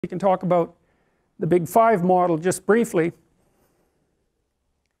We can talk about the Big Five model just briefly.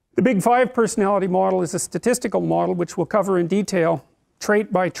 The Big Five personality model is a statistical model which we'll cover in detail,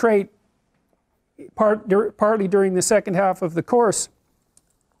 trait by trait, partly during the second half of the course.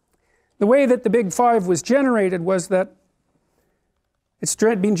 The way that the Big Five was generated was that it's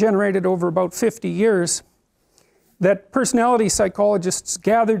been generated over about 50 years, that personality psychologists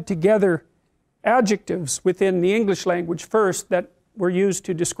gathered together adjectives within the English language first that were used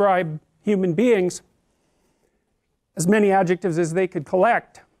to describe human beings, as many adjectives as they could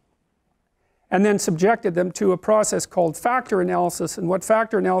collect, and then subjected them to a process called factor analysis. And what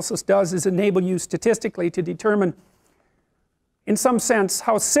factor analysis does is enable you statistically to determine, in some sense,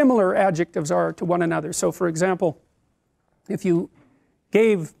 how similar adjectives are to one another. So for example, if you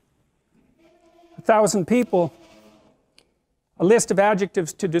gave 1,000 people a list of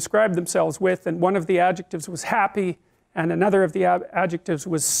adjectives to describe themselves with, and one of the adjectives was happy and another of the adjectives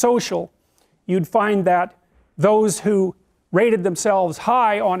was social, you'd find that those who rated themselves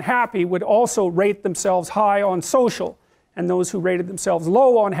high on happy would also rate themselves high on social, and those who rated themselves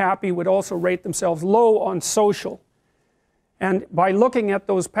low on happy would also rate themselves low on social. And by looking at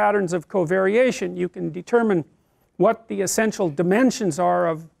those patterns of covariation, you can determine what the essential dimensions are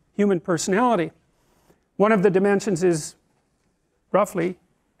of human personality. One of the dimensions is roughly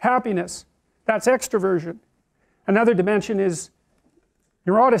happiness. That's extroversion. Another dimension is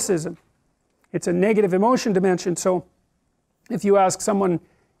neuroticism. It's a negative emotion dimension. So if you ask someone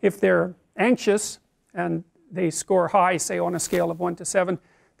if they're anxious and they score high, say on a scale of 1 to 7,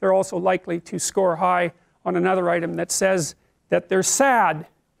 they're also likely to score high on another item that says that they're sad.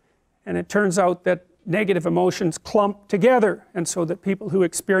 And it turns out that negative emotions clump together, and so that people who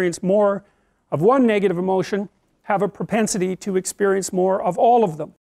experience more of one negative emotion have a propensity to experience more of all of them.